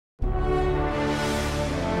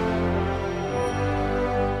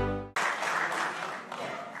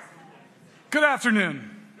Good afternoon.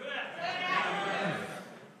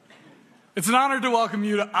 It's an honor to welcome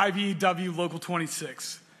you to IBEW Local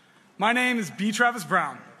 26. My name is B. Travis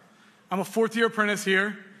Brown. I'm a fourth-year apprentice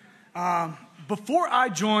here. Before I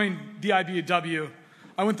joined the IBEW,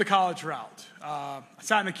 I went the college route. I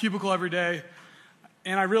sat in a cubicle every day,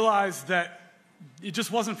 and I realized that it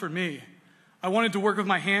just wasn't for me. I wanted to work with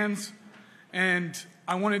my hands, and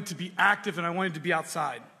I wanted to be active, and I wanted to be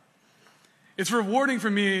outside. It's rewarding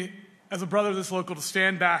for me as a brother of this local to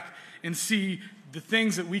stand back and see the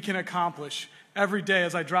things that we can accomplish every day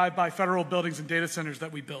as I drive by federal buildings and data centers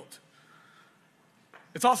that we built.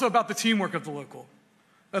 It's also about the teamwork of the local.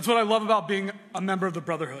 That's what I love about being a member of the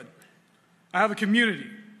Brotherhood. I have a community.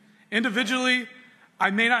 Individually, I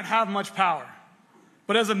may not have much power,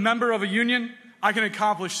 but as a member of a union, I can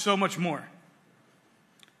accomplish so much more.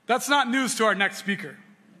 That's not news to our next speaker.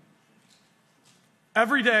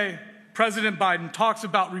 Every day, President Biden talks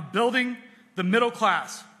about rebuilding the middle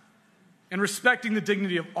class and respecting the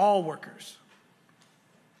dignity of all workers.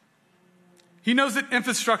 He knows that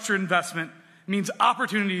infrastructure investment means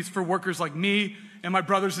opportunities for workers like me and my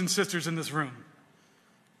brothers and sisters in this room.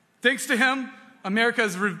 Thanks to him, America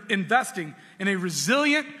is investing in a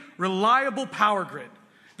resilient, reliable power grid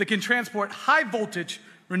that can transport high-voltage,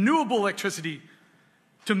 renewable electricity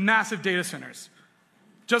to massive data centers,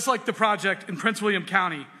 just like the project in Prince William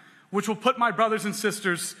County, which will put my brothers and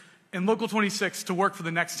sisters in Local 26 to work for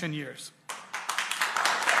the next 10 years.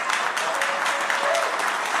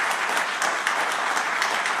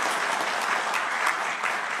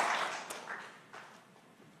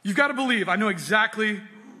 You've got to believe I know exactly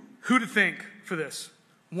who to thank for this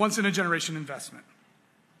once-in-a-generation investment.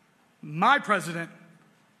 My president,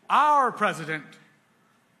 our president,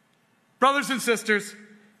 brothers and sisters,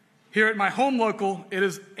 here at my home local, it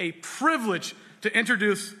is a privilege to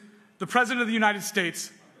introduce the President of the United States,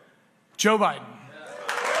 Joe Biden.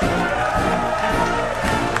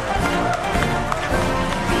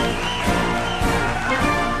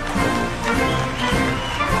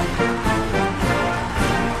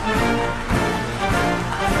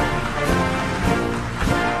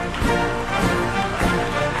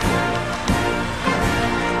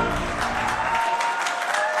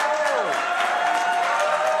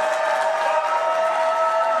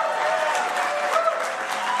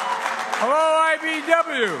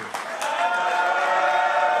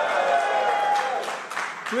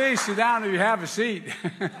 Please sit down if you have a seat.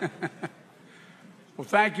 Well,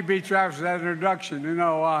 thank you, B. Travis, for that introduction. You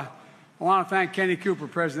know, I want to thank Kenny Cooper,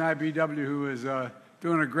 President of IBEW, who is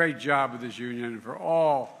doing a great job with this union and for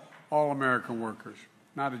all American workers.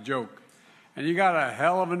 Not a joke. And you got a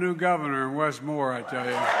hell of a new governor in Wes Moore, I tell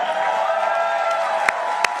you.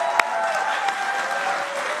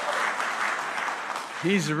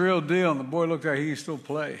 He's the real deal, and the boy looked like he can still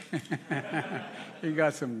play. He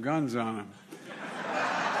got some guns on him.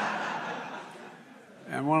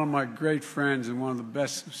 And one of my great friends and one of the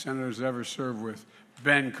best senators I ever served with,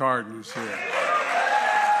 Ben Cardin, is here.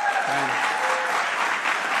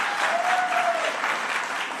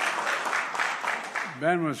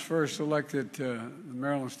 Ben was first elected to the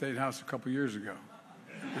Maryland State House a couple years ago.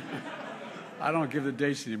 I don't give the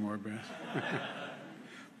dates anymore, Ben.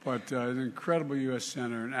 But an incredible U.S.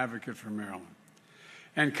 Senator and advocate for Maryland.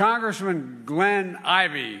 And Congressman Glenn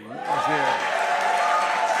Ivey is here.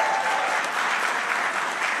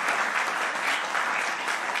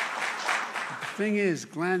 The thing is,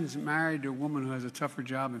 Glenn's married to a woman who has a tougher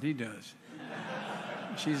job than he does.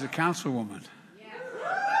 She's a councilwoman.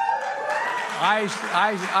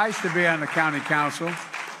 I used to be on the county council.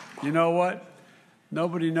 You know what?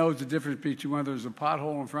 Nobody knows the difference between whether there's a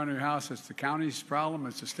pothole in front of your house. It's the county's problem,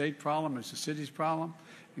 it's the state problem, it's the city's problem.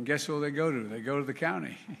 And guess who they go to? They go to the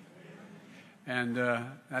county. And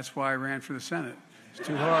that's why I ran for the Senate. It's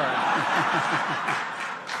too hard.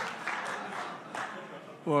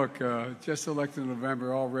 Look, just elected in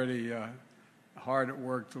November, already hard at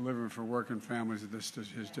work delivering for working families in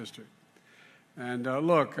his district. And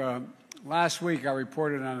look, last week I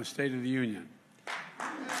reported on the State of the Union.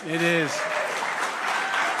 It is...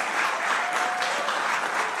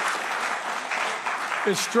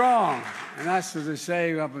 It's strong, and that's what they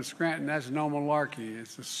say up in Scranton. That's no malarkey.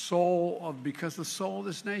 It's the soul of, because the soul of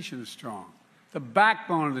this nation is strong. The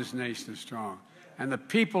backbone of this nation is strong. And the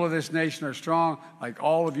people of this nation are strong, like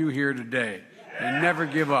all of you here today. They never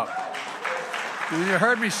give up. And you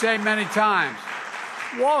heard me say many times,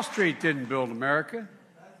 Wall Street didn't build America.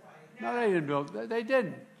 No, they didn't build, they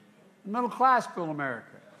didn't. The middle class built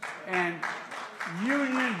America. And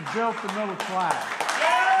unions built the middle class.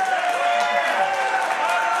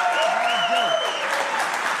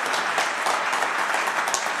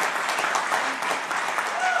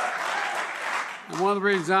 one of the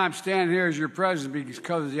reasons I'm standing here as your president is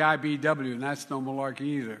because of the IBW, and that's no malarkey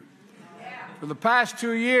either. For the past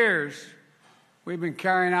 2 years, we've been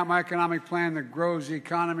carrying out my economic plan that grows the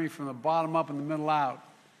economy from the bottom up and the middle out,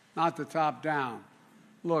 not the top down.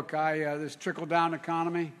 Look, this trickle-down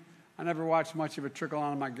economy, I never watched much of it trickle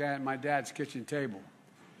on my dad's kitchen table.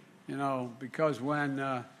 You know, because when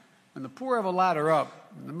the poor have a ladder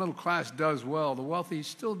up and the middle class does well, the wealthy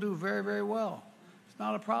still do very, very well. It's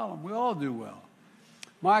not a problem. We all do well.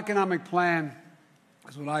 My economic plan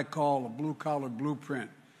is what I call a blue-collar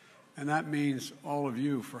blueprint, and that means all of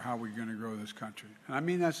you for how we're going to grow this country. And I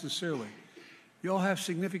mean that sincerely. You all have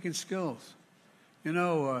significant skills. You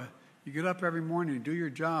know, you get up every morning, you do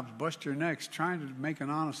your jobs, bust your necks, trying to make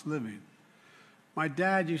an honest living. My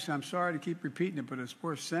dad used to, I'm sorry to keep repeating it, but it's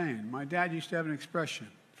worth saying. My dad used to have an expression,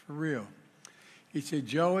 for real. He'd say,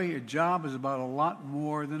 Joey, a job is about a lot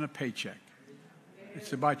more than a paycheck.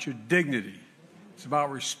 It's about your dignity. It's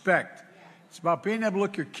about respect. It's about being able to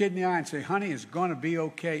look your kid in the eye and say, honey, it's going to be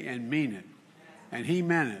okay, and mean it. And he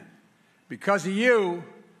meant it. Because of you,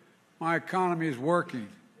 my economy is working.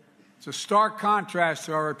 It's a stark contrast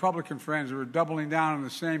to our Republican friends who are doubling down on the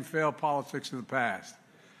same failed politics of the past.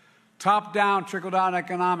 Top-down, trickle-down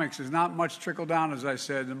economics is not much trickle-down, as I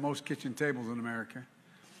said, in most kitchen tables in America.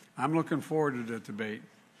 I'm looking forward to the debate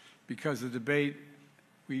because the debate,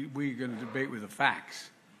 we're going to debate with the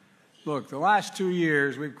facts. Look, the last 2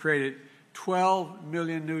 years, we've created 12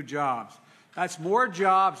 million new jobs. That's more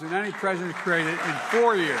jobs than any president created in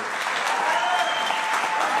 4 years.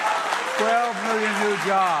 12 million new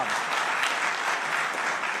jobs.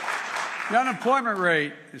 The unemployment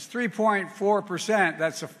rate is 3.4%.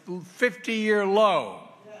 That's a 50-year low.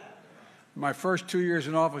 In my first 2 years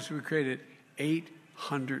in office, we created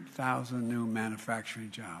 800,000 new manufacturing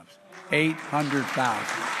jobs. 800,000.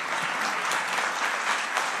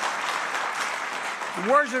 And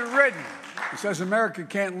where's it written? It says America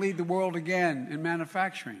can't lead the world again in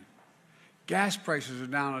manufacturing. Gas prices are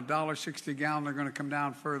down $1.60 a gallon. They're going to come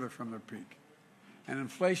down further from their peak. And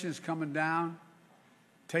inflation is coming down.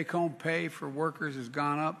 Take-home pay for workers has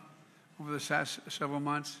gone up over the past several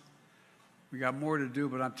months. We got more to do,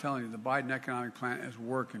 but I'm telling you, the Biden economic plan is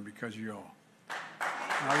working because of you all.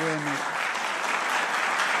 I really mean it.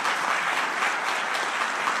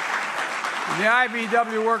 The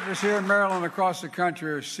IBW workers here in Maryland and across the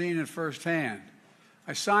country are seeing it firsthand.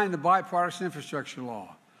 I signed the bipartisan infrastructure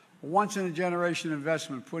law, a once-in-a-generation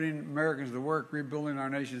investment putting Americans to work rebuilding our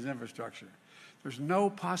nation's infrastructure. There's no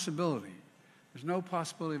possibility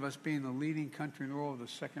of us being the leading country in the world with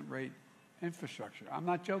a second-rate infrastructure. I'm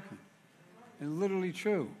not joking. It's literally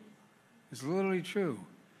true. It's literally true.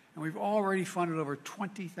 And we've already funded over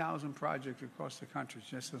 20,000 projects across the country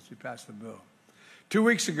just since we passed the bill. 2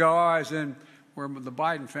 weeks ago, I was in where the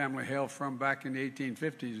Biden family hailed from back in the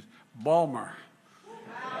 1850s, Balmer,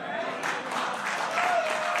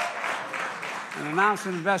 and announced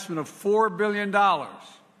an investment of $4 billion to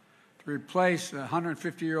replace a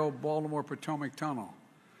 150-year-old Baltimore Potomac tunnel.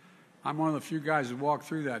 I'm one of the few guys that walked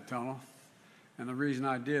through that tunnel. And the reason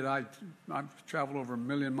I did, I've traveled over 1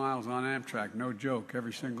 million miles on Amtrak, no joke,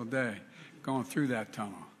 every single day, going through that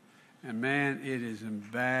tunnel. And man, it is in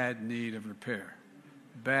bad need of repair.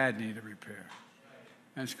 Bad need of repair.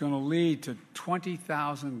 And it's going to lead to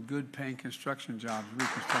 20,000 good-paying construction jobs to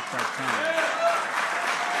reconstruct that tunnel.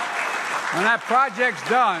 When that project's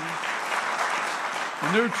done,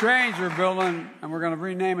 the new trains we're building, and we're going to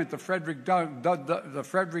rename it the Frederick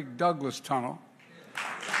Douglass Tunnel.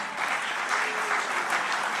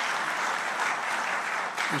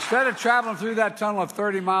 Instead of traveling through that tunnel at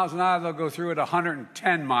 30 miles an hour, they'll go through it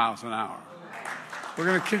 110 miles an hour. We're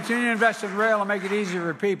going to continue to invest in rail and make it easier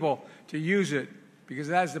for people to use it because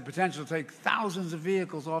it has the potential to take thousands of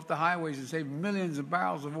vehicles off the highways and save millions of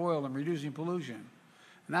barrels of oil and reducing pollution.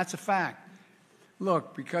 And that's a fact.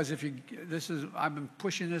 Look, because I've been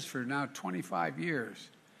pushing this for now 25 years.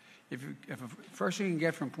 If a person can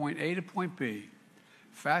get from point A to point B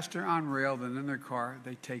faster on rail than in their car,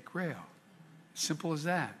 they take rail. Simple as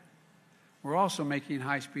that. We're also making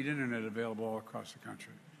high-speed internet available all across the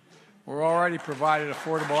country. We're already provided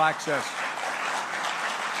affordable access,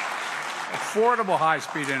 affordable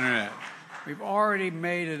high-speed internet. We've already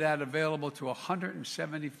made that available to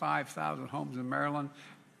 175,000 homes in Maryland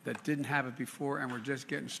that didn't have it before, and we're just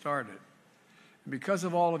getting started. And because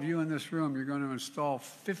of all of you in this room, you're going to install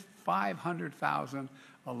 500,000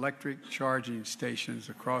 electric charging stations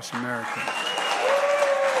across America.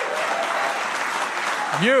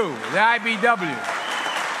 You, the IBW.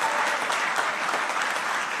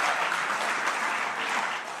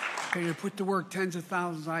 Okay, you put to work tens of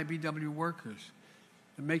thousands of IBW workers.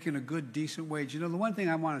 They're making a good, decent wage. You know, the one thing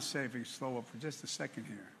I want to say, if you slow up for just a second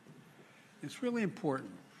here, it's really important,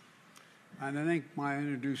 and I think my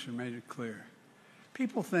introducer made it clear.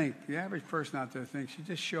 People think, the average person out there thinks, you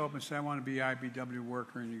just show up and say, I want to be an IBW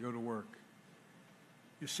worker, and you go to work.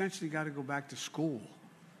 You essentially got to go back to school.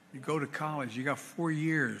 You go to college. You got 4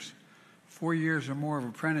 years or more of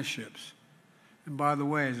apprenticeships. And by the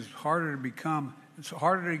way, it's harder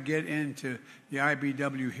to get into the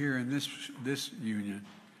IBW here in this union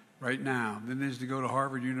right now than it is to go to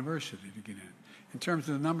Harvard University to get in terms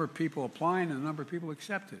of the number of people applying and the number of people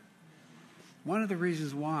accepted. One of the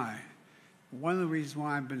reasons why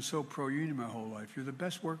I've been so pro-union my whole life, you're the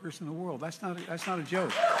best workers in the world. That's not a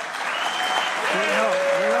joke. No,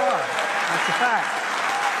 we are. That's a fact.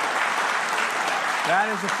 That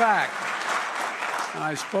is a fact. And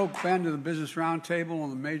I spoke, Ben, to the Business Roundtable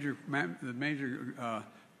and the major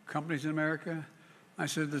companies in America. I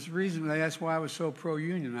said, this reason, they asked why I was so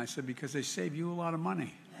pro-union. I said, because they save you a lot of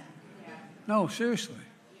money. No, seriously.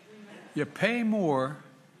 You pay more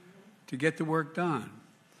to get the work done,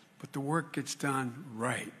 but the work gets done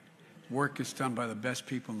right. Work gets done by the best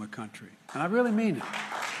people in the country. And I really mean it.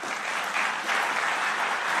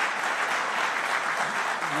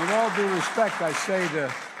 And with all due respect, I say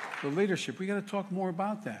to the leadership, we got to talk more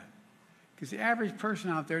about that. Because the average person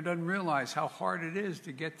out there doesn't realize how hard it is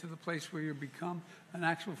to get to the place where you become an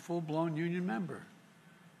actual full-blown union member.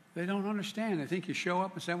 They don't understand. They think you show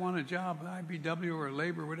up and say, I want a job at IBW or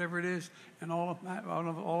labor, whatever it is, and all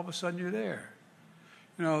of a sudden you're there.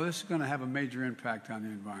 You know, this is going to have a major impact on the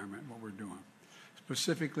environment, what we're doing.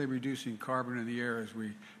 Specifically reducing carbon in the air as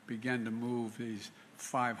we begin to move these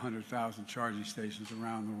 500,000 charging stations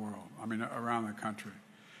around around the country.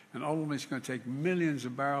 And ultimately it's going to take millions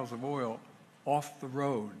of barrels of oil off the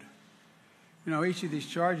road. You know, each of these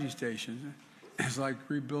charging stations is like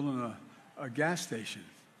rebuilding a gas station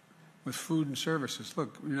with food and services.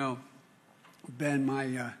 Look, you know, Ben,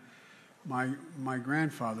 my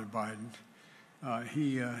grandfather Biden,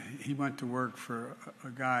 he went to work for a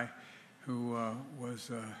guy who was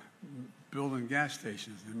building gas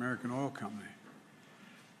stations, the American Oil Company,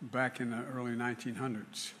 back in the early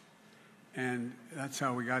 1900s. And that's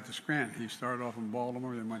how we got to Scranton. He started off in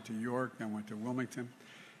Baltimore, then went to York, then went to Wilmington,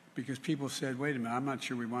 because people said, wait a minute, I'm not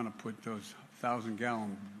sure we want to put those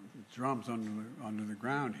 1,000-gallon drums under the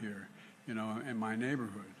ground here, you know, in my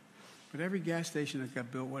neighborhood. But every gas station that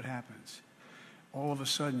got built, what happens? All of a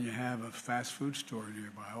sudden you have a fast food store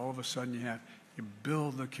nearby. All of a sudden you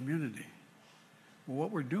build the community. Well,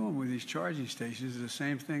 what we're doing with these charging stations is the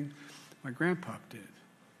same thing my grandpa did.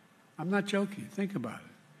 I'm not joking. Think about it.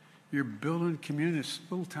 You're building communities,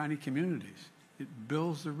 little tiny communities. It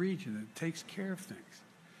builds the region. It takes care of things.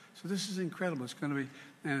 So this is incredible. It's going to be,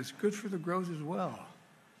 and it's good for the growth as well.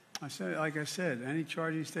 Like I said, any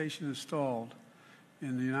charging station installed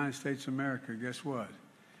in the United States of America, guess what?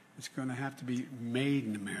 It's going to have to be made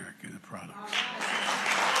in America, the products.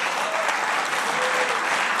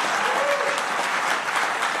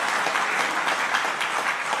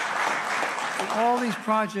 And all these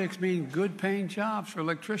projects mean good-paying jobs for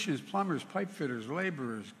electricians, plumbers, pipe fitters,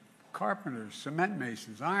 laborers, carpenters, cement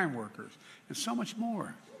masons, iron workers, and so much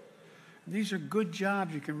more. And these are good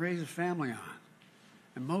jobs you can raise a family on.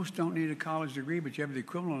 And most don't need a college degree, but you have the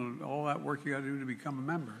equivalent of all that work you got to do to become a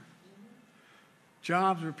member.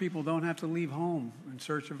 Jobs where people don't have to leave home in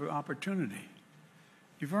search of an opportunity.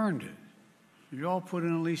 You've earned it. You've all put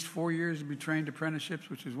in at least 4 years to be trained apprenticeships,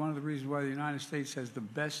 which is one of the reasons why the United States has the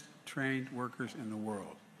best trained workers in the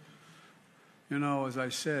world. You know, as I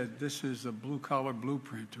said, this is a blue-collar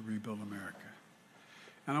blueprint to rebuild America.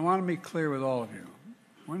 And I want to be clear with all of you.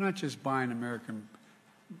 We're not just buying American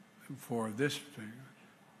for this thing.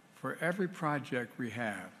 For every project we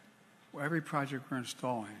have, every project we're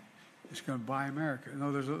installing, it's going to buy America.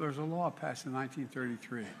 No, there's a law passed in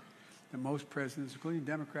 1933 that most presidents, including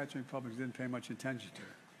Democrats and Republicans, didn't pay much attention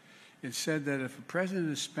to. It said that if a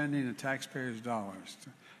president is spending the taxpayers' dollars to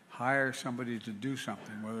hire somebody to do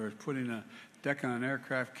something, whether it's putting a deck on an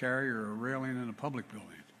aircraft carrier or a railing in a public building,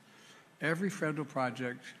 every federal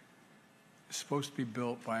project is supposed to be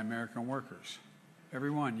built by American workers.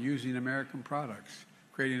 Everyone using American products,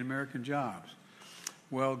 creating American jobs.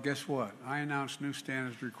 Well, guess what? I announced new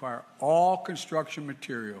standards to require all construction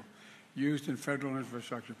material used in federal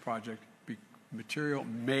infrastructure projects be material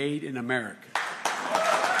made in America.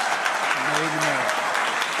 Made in America.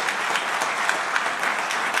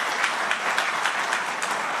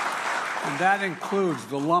 And that includes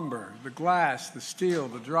the lumber, the glass, the steel,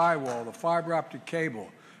 the drywall, the fiber optic cable,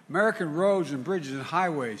 American roads and bridges and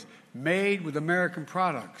highways made with American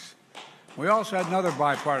products. We also had another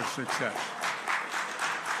bipartisan success.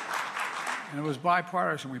 And it was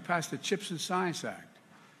bipartisan. We passed the CHIPS and Science Act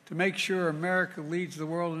to make sure America leads the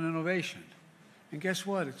world in innovation. And guess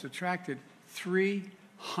what? It's attracted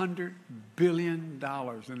 $300 billion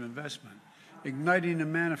in investment, igniting the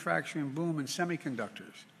manufacturing boom in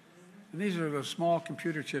semiconductors. And these are the small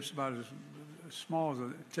computer chips about as small as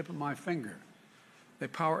the tip of my finger. They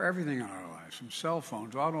power everything in our lives, from cell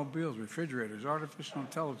phones, automobiles, refrigerators, artificial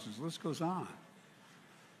intelligence, the list goes on.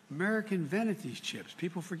 America invented these chips.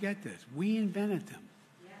 People forget this. We invented them.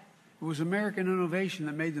 It was American innovation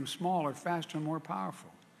that made them smaller, faster, and more powerful.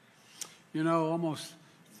 You know, almost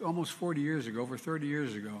 40 years ago, over 30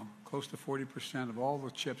 years ago, close to 40% of all the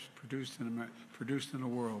chips produced in the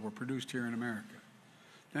world were produced here in America.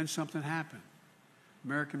 Then something happened.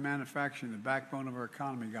 American manufacturing, the backbone of our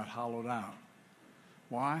economy, got hollowed out.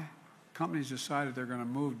 Why? Companies decided they're going to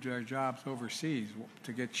move their jobs overseas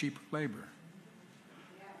to get cheaper labor.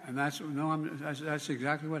 And that's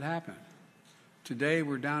exactly what happened. Today,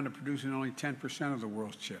 we're down to producing only 10% of the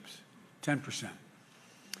world's chips, 10%.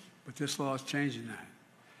 But this law is changing that.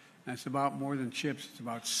 And it's about more than chips. It's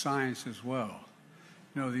about science as well.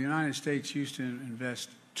 You know, the United States used to invest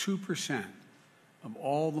 2% of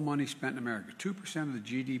all the money spent in America, 2% of the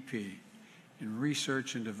GDP in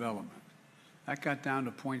research and development. That got down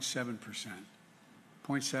to 0.7%.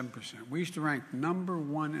 0.7%. We used to rank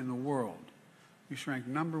 #1 in the world. We used to rank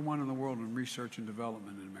 #1 in the world in research and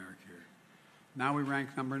development in America here. Now we rank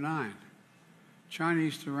 #9. China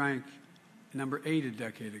used to rank #8 a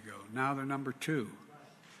decade ago. Now they're #2.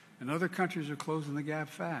 And other countries are closing the gap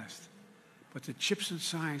fast. But the CHIPS and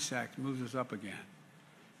Science Act moves us up again.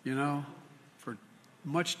 You know, for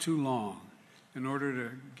much too long, in order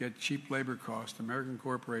to get cheap labor costs, American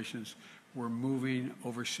corporations were moving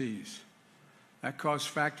overseas. That caused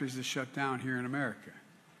factories to shut down here in America.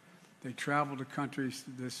 They traveled to countries,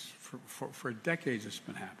 for decades it's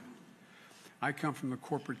been happening. I come from the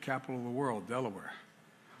corporate capital of the world, Delaware.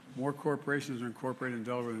 More corporations are incorporated in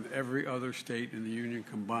Delaware than every other state in the Union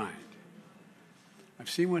combined. I've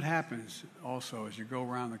seen what happens also as you go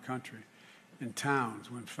around the country in towns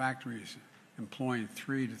when factories employing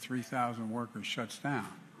 3,000 to 3,000 workers shuts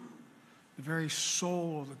down. The very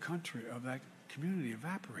soul of the country, of that community,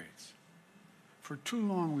 evaporates. For too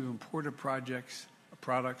long, we've imported products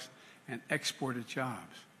and exported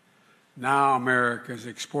jobs. Now America is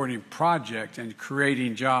exporting projects and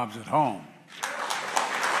creating jobs at home.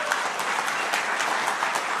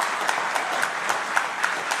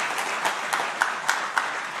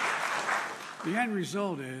 The end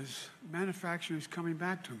result is manufacturing is coming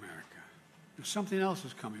back to America. And something else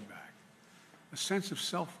is coming back, a sense of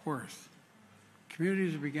self-worth.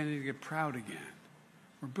 Communities are beginning to get proud again.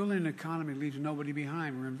 We're building an economy that leaves nobody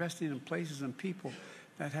behind. We're investing in places and people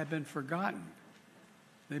that have been forgotten.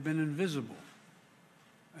 They've been invisible.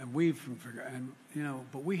 And we've forgotten,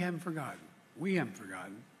 but we haven't forgotten. We haven't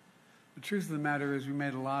forgotten. The truth of the matter is we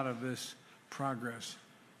made a lot of this progress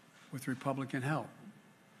with Republican help.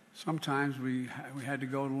 Sometimes we had to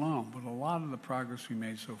go it alone, but a lot of the progress we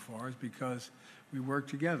made so far is because we worked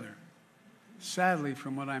together. Sadly,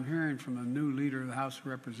 from what I'm hearing from the new leader of the House of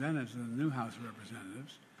Representatives and the new House of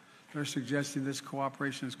Representatives, they're suggesting this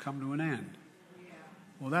cooperation has come to an end.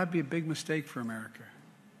 Well, that'd be a big mistake for America.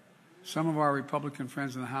 Some of our Republican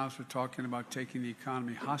friends in the House are talking about taking the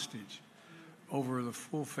economy hostage over the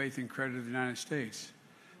full faith and credit of the United States.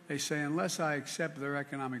 They say, unless I accept their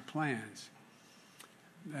economic plans,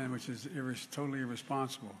 which is totally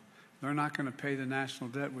irresponsible, they're not going to pay the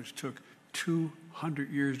national debt, which took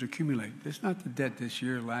 200 years to accumulate. It's not the debt this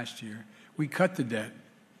year, last year. We cut the debt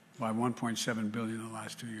by $1.7 billion in the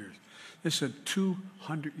last 2 years. This is a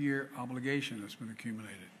 200-year obligation that's been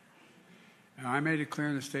accumulated. And I made it clear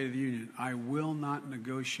in the State of the Union, I will not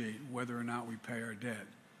negotiate whether or not we pay our debt.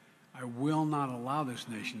 I will not allow this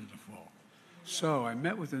nation to default. So I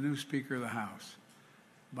met with the new Speaker of the House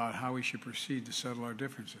about how we should proceed to settle our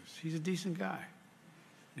differences. He's a decent guy.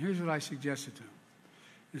 And here's what I suggested to him.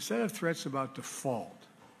 Instead of threats about default,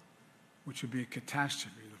 which would be a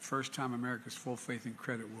catastrophe, the first time America's full faith and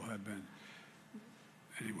credit will have been,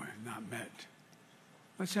 anyway, not met.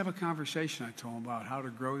 Let's have a conversation, I told him, about how to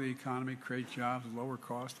grow the economy, create jobs, lower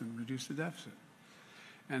costs, and reduce the deficit.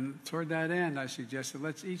 And toward that end, I suggested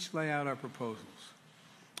let's each lay out our proposals.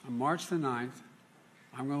 On March the 9th,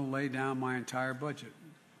 I'm going to lay down my entire budget,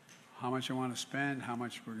 how much I want to spend, how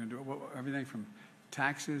much we're going to do, everything from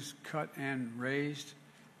taxes cut and raised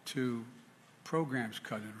to programs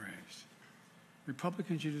cut and raised.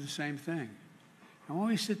 Republicans should do the same thing. And when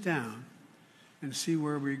we sit down and see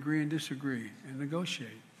where we agree and disagree and negotiate,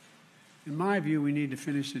 in my view, we need to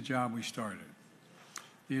finish the job we started.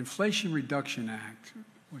 The Inflation Reduction Act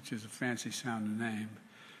which is a fancy sounding name,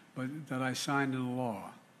 but that I signed into law.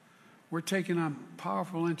 We're taking on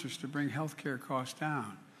powerful interest to bring health care costs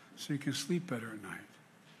down so you can sleep better at night.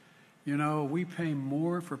 You know, we pay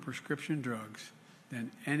more for prescription drugs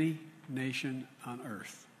than any nation on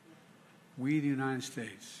earth. We, the United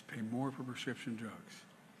States, pay more for prescription drugs.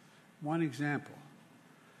 One example,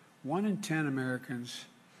 1 in 10 Americans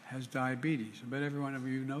has diabetes. I bet every one of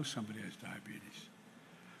you knows somebody has diabetes.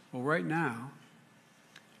 Well, right now,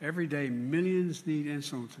 every day, millions need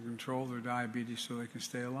insulin to control their diabetes so they can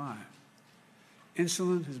stay alive.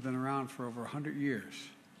 Insulin has been around for over 100 years.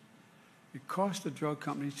 It costs the drug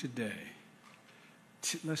companies today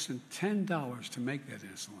less than $10 to make that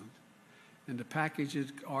insulin, and to package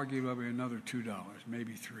it, arguably another $2,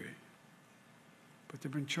 maybe $3. But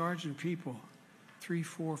they've been charging people $300,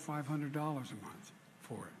 $400, $500 a month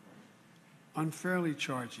for it, unfairly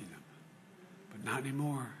charging them. But not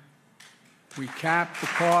anymore. We capped the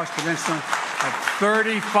cost of insulin at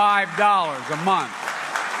 $35 a month.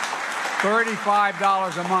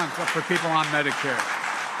 $35 a month for people on Medicare.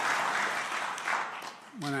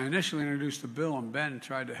 When I initially introduced the bill and Ben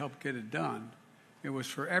tried to help get it done, it was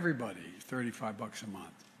for everybody, $35 a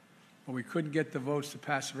month. But we couldn't get the votes to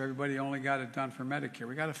pass for everybody, only got it done for Medicare.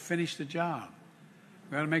 We got to finish the job.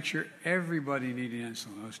 We got to make sure everybody needed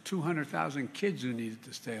insulin. Those 200,000 kids who needed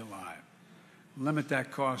to stay alive. Limit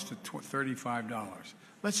that cost to $35.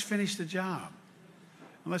 Let's finish the job.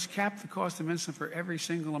 And let's cap the cost of insulin for every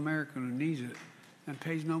single American who needs it and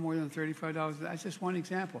pays no more than $35. That's just one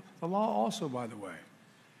example. The law also, by the way,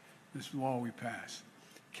 this law we passed,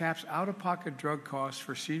 caps out-of-pocket drug costs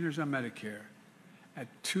for seniors on Medicare at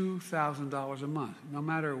 $2,000 a month, no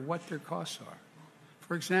matter what their costs are.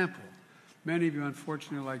 For example, many of you,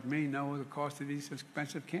 unfortunately, like me, know the cost of these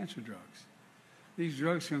expensive cancer drugs. These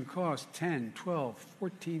drugs can cost $10,000, $12,000,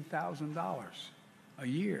 $14,000 a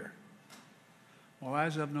year. Well,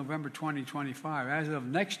 as of November 2025, as of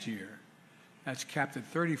next year, that's capped at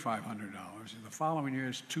 $3,500. And the following year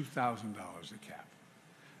is $2,000 a cap.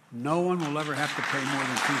 No one will ever have to pay more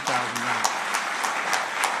than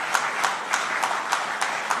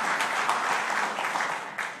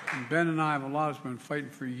 $2,000. And Ben and I have a lot of been fighting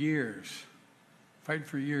for years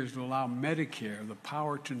to allow Medicare the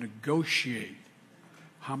power to negotiate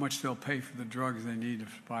how much they'll pay for the drugs they need to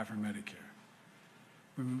buy for Medicare.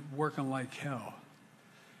 We've been working like hell.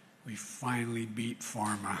 We finally beat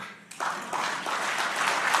pharma.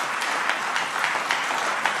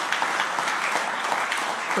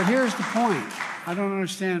 But here's the point. I don't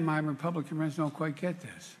understand. My Republican friends don't quite get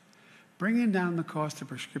this. Bringing down the cost of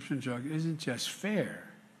prescription drugs isn't just fair.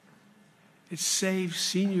 It saves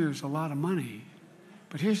seniors a lot of money.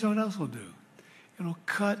 But here's what else it'll do. It'll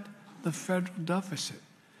cut the federal deficit,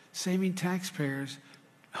 saving taxpayers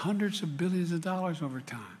hundreds of billions of dollars over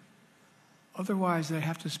time. Otherwise, they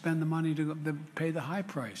have to spend the money to pay the high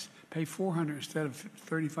price, pay $400 instead of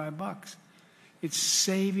 $35. It's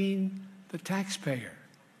saving the taxpayer.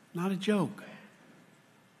 Not a joke.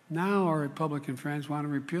 Now our Republican friends want to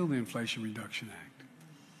repeal the Inflation Reduction Act.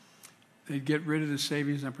 They'd get rid of the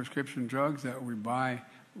savings on prescription drugs that we buy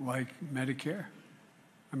like Medicare.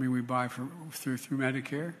 We buy through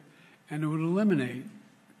Medicare. And it would eliminate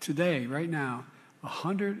today, right now,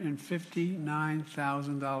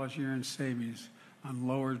 $159,000 a year in savings on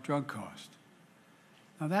lower drug cost.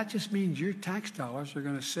 Now that just means your tax dollars are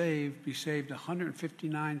going to be saved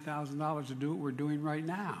 $159,000 to do what we're doing right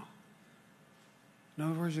now. In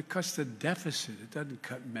other words, it cuts the deficit. It doesn't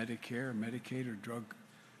cut Medicare or Medicaid or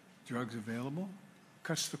drugs available. It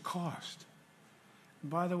cuts the cost.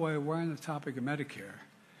 And by the way, we're on the topic of Medicare.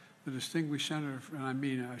 The distinguished senator, and I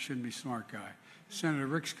shouldn't be a smart guy, Senator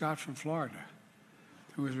Rick Scott from Florida,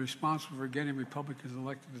 who is responsible for getting Republicans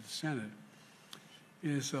elected to the Senate,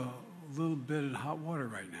 is a little bit in hot water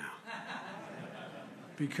right now.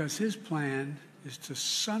 Because his plan is to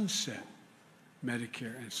sunset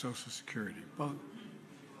Medicare and Social Security. Well,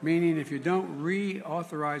 meaning if you don't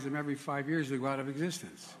reauthorize them every 5 years, they go out of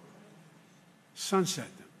existence. Sunset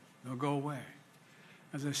them. They'll go away.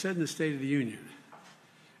 As I said in the State of the Union,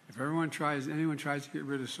 if anyone tries to get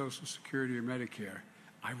rid of Social Security or Medicare,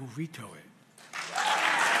 I will veto it.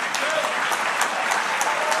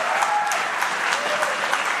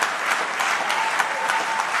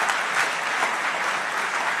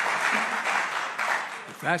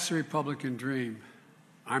 If that's the Republican dream,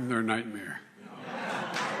 I'm their nightmare.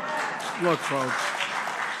 Look, folks,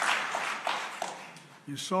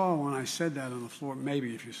 you saw when I said that on the floor,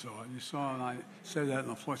 maybe if you saw it, you saw when I said that on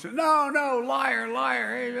the floor, I said, no, liar.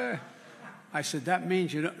 Hey, I said, that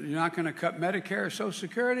means you're not going to cut Medicare or Social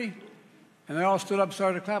Security? And they all stood up and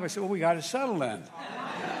started to clap. I said, well, we got to settle then.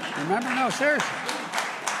 Remember? No, seriously.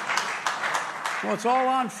 Well, it's all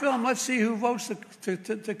on film. Let's see who votes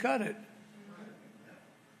to cut it.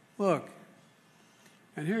 Look,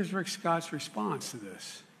 and here's Rick Scott's response to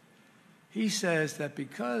this. He says that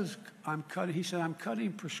because I'm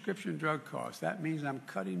cutting prescription drug costs. That means I'm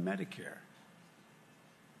cutting Medicare.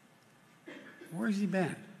 Where's he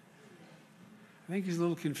been? I think he's a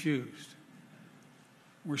little confused.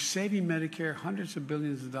 We're saving Medicare hundreds of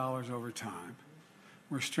billions of dollars over time.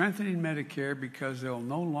 We're strengthening Medicare because they'll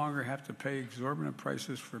no longer have to pay exorbitant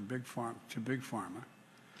prices for Big Pharma.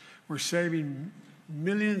 We're saving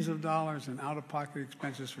millions of dollars in out-of-pocket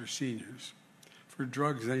expenses for seniors, for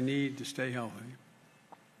drugs they need to stay healthy.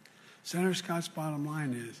 Senator Scott's bottom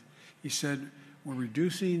line is, he said, we're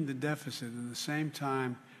reducing the deficit at the same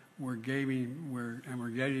time we're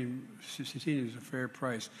getting seniors a fair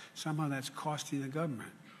price. Somehow that's costing the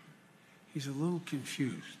government. He's a little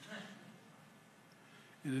confused.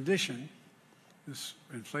 In addition, this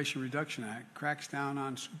Inflation Reduction Act cracks down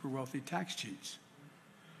on super wealthy tax cheats.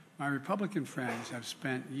 My Republican friends have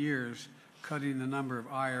spent years cutting the number of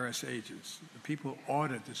IRS agents, the people who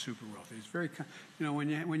audit the super wealthy. It's very,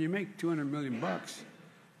 when you make $200 million,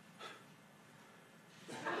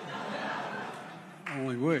 I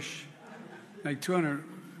only wish, make $200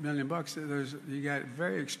 million, you got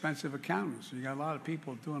very expensive accountants. You got a lot of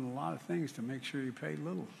people doing a lot of things to make sure you pay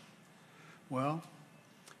little. Well,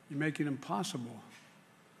 you make it impossible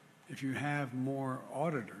if you have more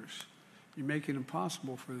auditors. You make it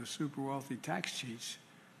impossible for the super wealthy tax cheats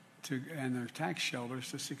and their tax shelters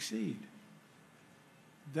to succeed.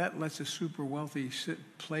 That lets the super wealthy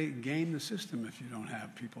game the system if you don't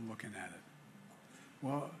have people looking at it.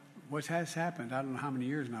 Well, what has happened, I don't know how many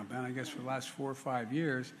years now, Ben, I guess for the last 4 or 5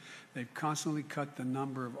 years, they've constantly cut the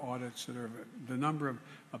number of audits the number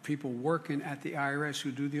of people working at the IRS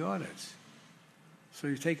who do the audits. So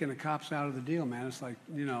you're taking the cops out of the deal, man. It's like,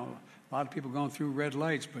 a lot of people going through red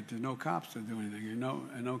lights, but there's no cops to do anything,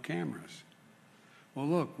 and no cameras. Well,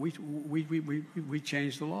 look, we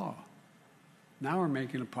changed the law. Now we're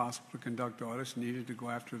making it possible to conduct audits needed to go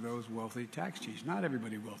after those wealthy tax cheats. Not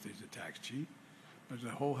everybody wealthy is a tax cheat, but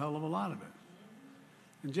there's a whole hell of a lot of it.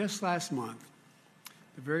 And just last month,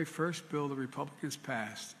 the very first bill the Republicans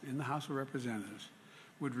passed in the House of Representatives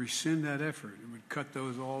would rescind that effort. It would cut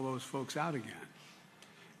all those folks out again.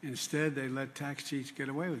 Instead, they let tax cheats get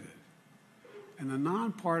away with it. And the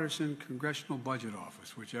nonpartisan Congressional Budget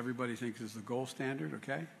Office, which everybody thinks is the gold standard,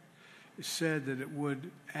 okay, it said that it would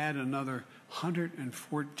add another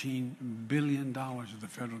 $114 billion of the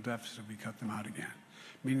federal deficit if we cut them out again,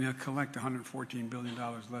 meaning they'll collect $114 billion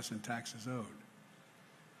less in taxes owed.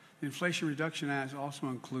 The Inflation Reduction Act also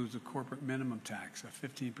includes a corporate minimum tax of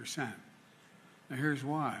 15%. Now, here's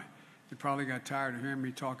why. You probably got tired of hearing me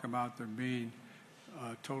talk about there being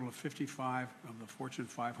a total of 55 of the Fortune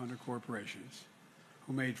 500 corporations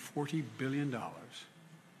who made $40 billion. God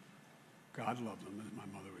love them, as my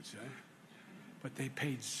mother would say. But they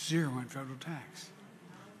paid zero in federal tax.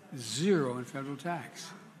 Zero in federal tax.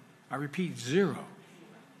 I repeat, zero.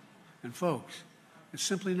 And folks, it's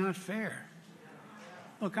simply not fair.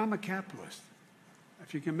 Look, I'm a capitalist.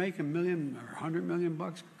 If you can make $1 million or $100 million,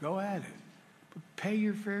 go at it. But pay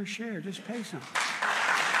your fair share. Just pay something.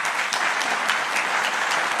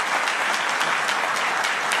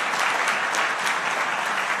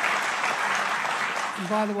 And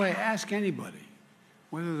by the way, ask anybody,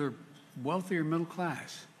 whether they're wealthy or middle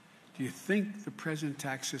class, do you think the present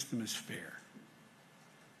tax system is fair?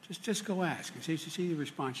 Just go ask and see the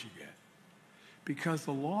response you get. Because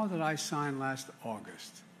the law that I signed last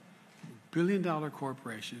August, billion-dollar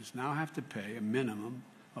corporations now have to pay a minimum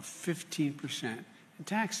of 15% in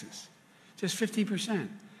taxes. Just 15%.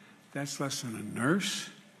 That's less than a nurse,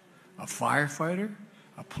 a firefighter,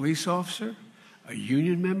 a police officer, a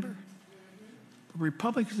union member. The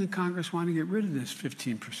Republicans in Congress want to get rid of this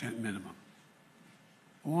 15% minimum,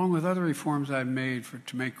 along with other reforms I've made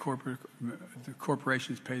to make the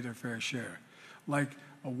corporations pay their fair share, like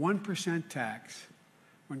a 1% tax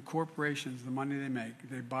when corporations, the money they make,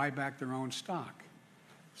 they buy back their own stock,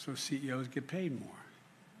 so CEOs get paid more.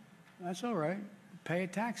 That's all right. Pay a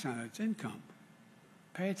tax on it. It's income.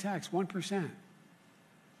 Pay a tax, 1%.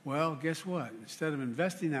 Well, guess what? Instead of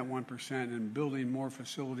investing that 1% in building more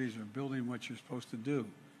facilities or building what you're supposed to do,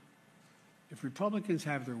 if Republicans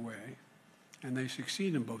have their way, and they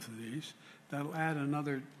succeed in both of these, that'll add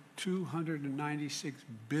another $296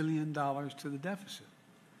 billion to the deficit.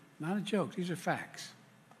 Not a joke. These are facts.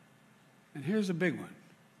 And here's a big one.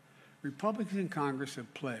 Republicans in Congress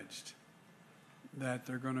have pledged that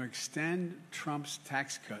they're going to extend Trump's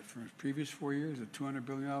tax cut from his previous 4 years, a $200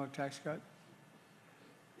 billion tax cut,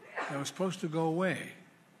 that was supposed to go away.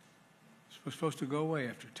 It was supposed to go away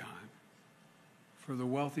after time for the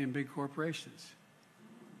wealthy and big corporations.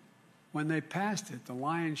 When they passed it, the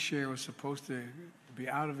lion's share was supposed to be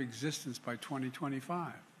out of existence by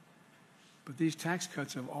 2025. But these tax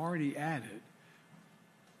cuts have already added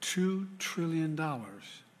 $2 trillion to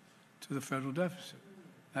the federal deficit.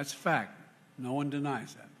 That's fact. No one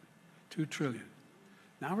denies that. $2 trillion.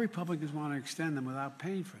 Now Republicans want to extend them without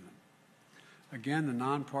paying for them. Again, the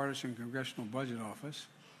nonpartisan Congressional Budget Office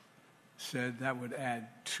said that would add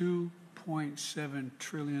 $2.7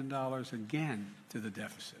 trillion again to the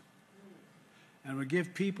deficit. And would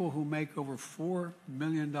give people who make over $4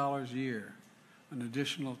 million a year an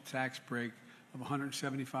additional tax break of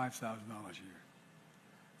 $175,000 a year.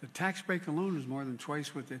 The tax break alone is more than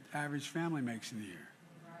twice what the average family makes in a year.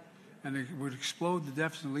 And it would explode the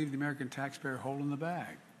deficit and leave the American taxpayer holding the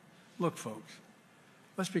bag. Look, folks,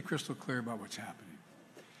 let's be crystal clear about what's happening.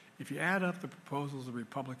 If you add up the proposals of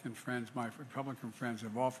Republican friends, my Republican friends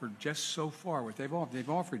have offered just so far, what they've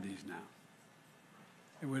offered these now,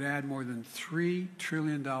 it would add more than $3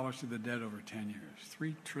 trillion to the debt over 10 years.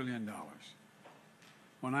 $3 trillion.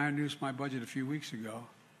 When I introduced my budget a few weeks ago,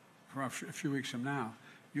 or a few weeks from now,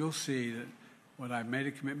 you'll see that what I've made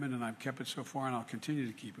a commitment and I've kept it so far and I'll continue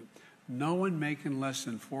to keep it. No one making less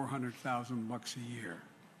than $400,000 a year,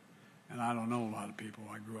 and I don't know a lot of people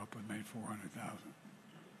I grew up with made $400,000,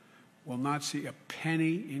 will not see a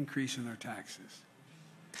penny increase in their taxes.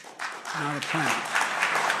 Not a penny.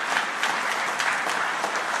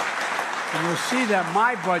 And you'll see that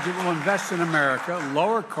my budget will invest in America,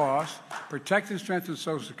 lower costs, protect and strengthen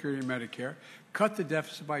Social Security and Medicare, cut the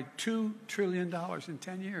deficit by $2 trillion in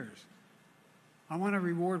 10 years. I want to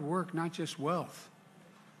reward work, not just wealth.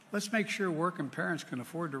 Let's make sure working parents can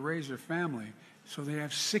afford to raise their family so they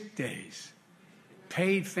have sick days,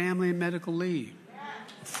 paid family and medical leave,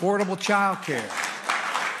 affordable child care.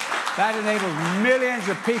 That enables millions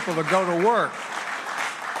of people to go to work.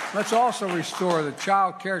 Let's also restore the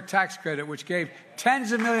child care tax credit, which gave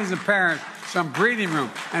tens of millions of parents some breathing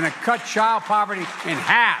room, and it cut child poverty in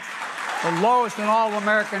half, the lowest in all of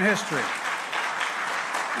American history.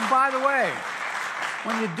 And by the way,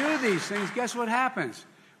 when you do these things, guess what happens?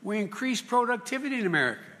 We increase productivity in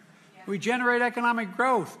America. We generate economic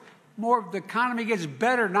growth. The economy gets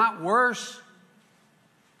better, not worse.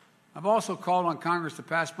 I've also called on Congress to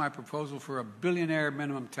pass my proposal for a billionaire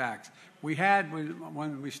minimum tax. We had,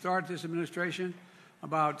 when we started this administration,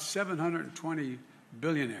 about 720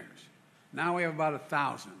 billionaires. Now we have about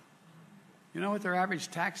 1,000. You know what their average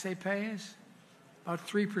tax they pay is? About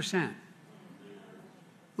 3%.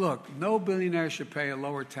 Look, no billionaire should pay a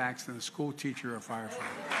lower tax than a school teacher or a firefighter.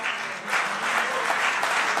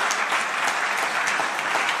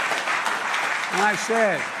 And I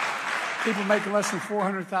said, people making less than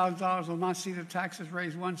 $400,000 will not see their taxes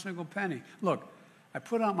raised one single penny. Look, I'm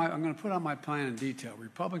going to put out my plan in detail.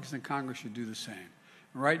 Republicans in Congress should do the same.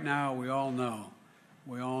 Right now, what we all know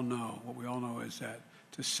is that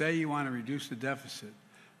to say you want to reduce the deficit,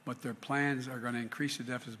 but their plans are going to increase the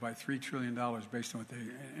deficit by $3 trillion based on what they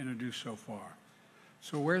introduced so far.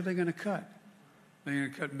 So where are they going to cut? They're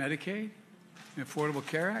going to cut Medicaid, the Affordable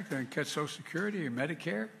Care Act, they're going to cut Social Security or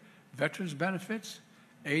Medicare, veterans benefits,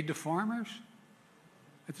 aid to farmers.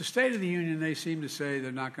 At the State of the Union, they seem to say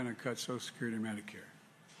they're not going to cut Social Security or Medicare.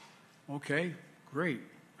 Okay, great.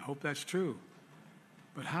 I hope that's true.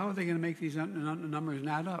 But how are they going to make these numbers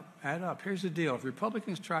add up? Here's the deal. If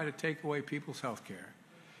Republicans try to take away people's health care,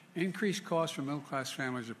 increase costs for middle-class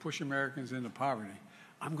families, or push Americans into poverty,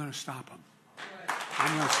 I'm going to stop them.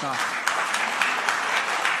 I'm going to stop them.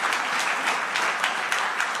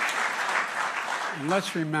 And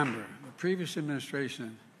let's remember, the previous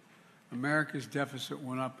administration, America's deficit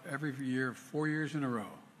went up every year, 4 years in a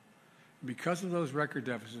row. Because of those record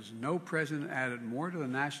deficits, no president added more to the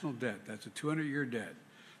national debt, that's a 200-year debt,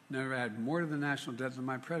 never added more to the national debt than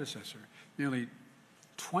my predecessor. Nearly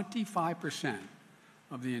 25%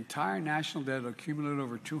 of the entire national debt accumulated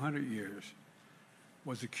over 200 years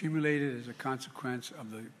was accumulated as a consequence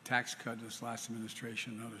of the tax cut of this last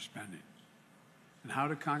administration and other spending. And how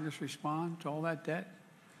did Congress respond to all that debt?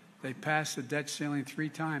 They passed the debt ceiling 3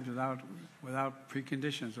 times without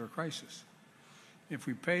preconditions or crisis. If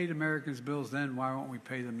we paid Americans' bills then, why won't we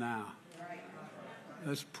pay them now?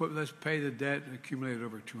 Let's pay the debt accumulated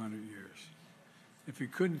over 200 years. If we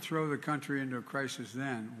couldn't throw the country into a crisis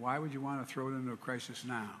then, why would you want to throw it into a crisis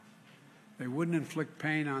now? They wouldn't inflict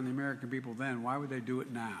pain on the American people then. Why would they do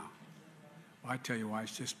it now? Well, I tell you why.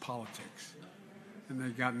 It's just politics. and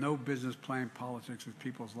they've got no business playing politics with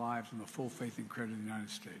people's lives and the full faith and credit of the United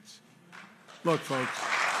States. Look, folks,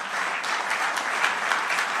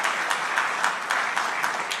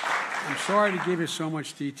 I'm sorry to give you so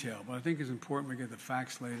much detail, but I think it's important we get the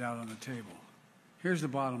facts laid out on the table. Here's the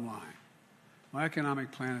bottom line. My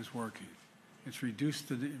economic plan is working. It's reduced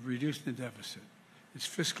the deficit. It's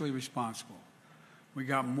fiscally responsible. We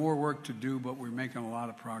got more work to do, but we're making a lot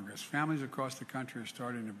of progress. Families across the country are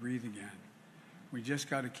starting to breathe again. We just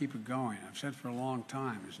got to keep it going. I've said for a long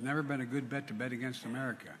time, it's never been a good bet to bet against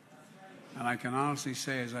America. And I can honestly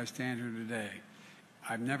say, as I stand here today,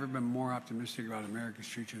 I've never been more optimistic about America's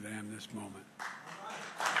future than I am this moment.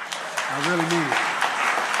 I really mean it.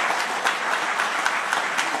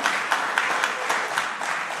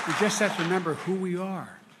 We just have to remember who we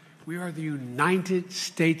are. We are the United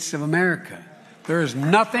States of America. There is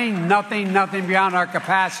nothing beyond our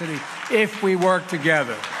capacity if we work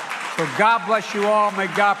together. So God bless you all. May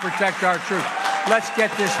God protect our troops. Let's get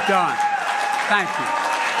this done. Thank you.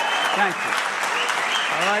 Thank you.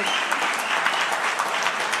 All right.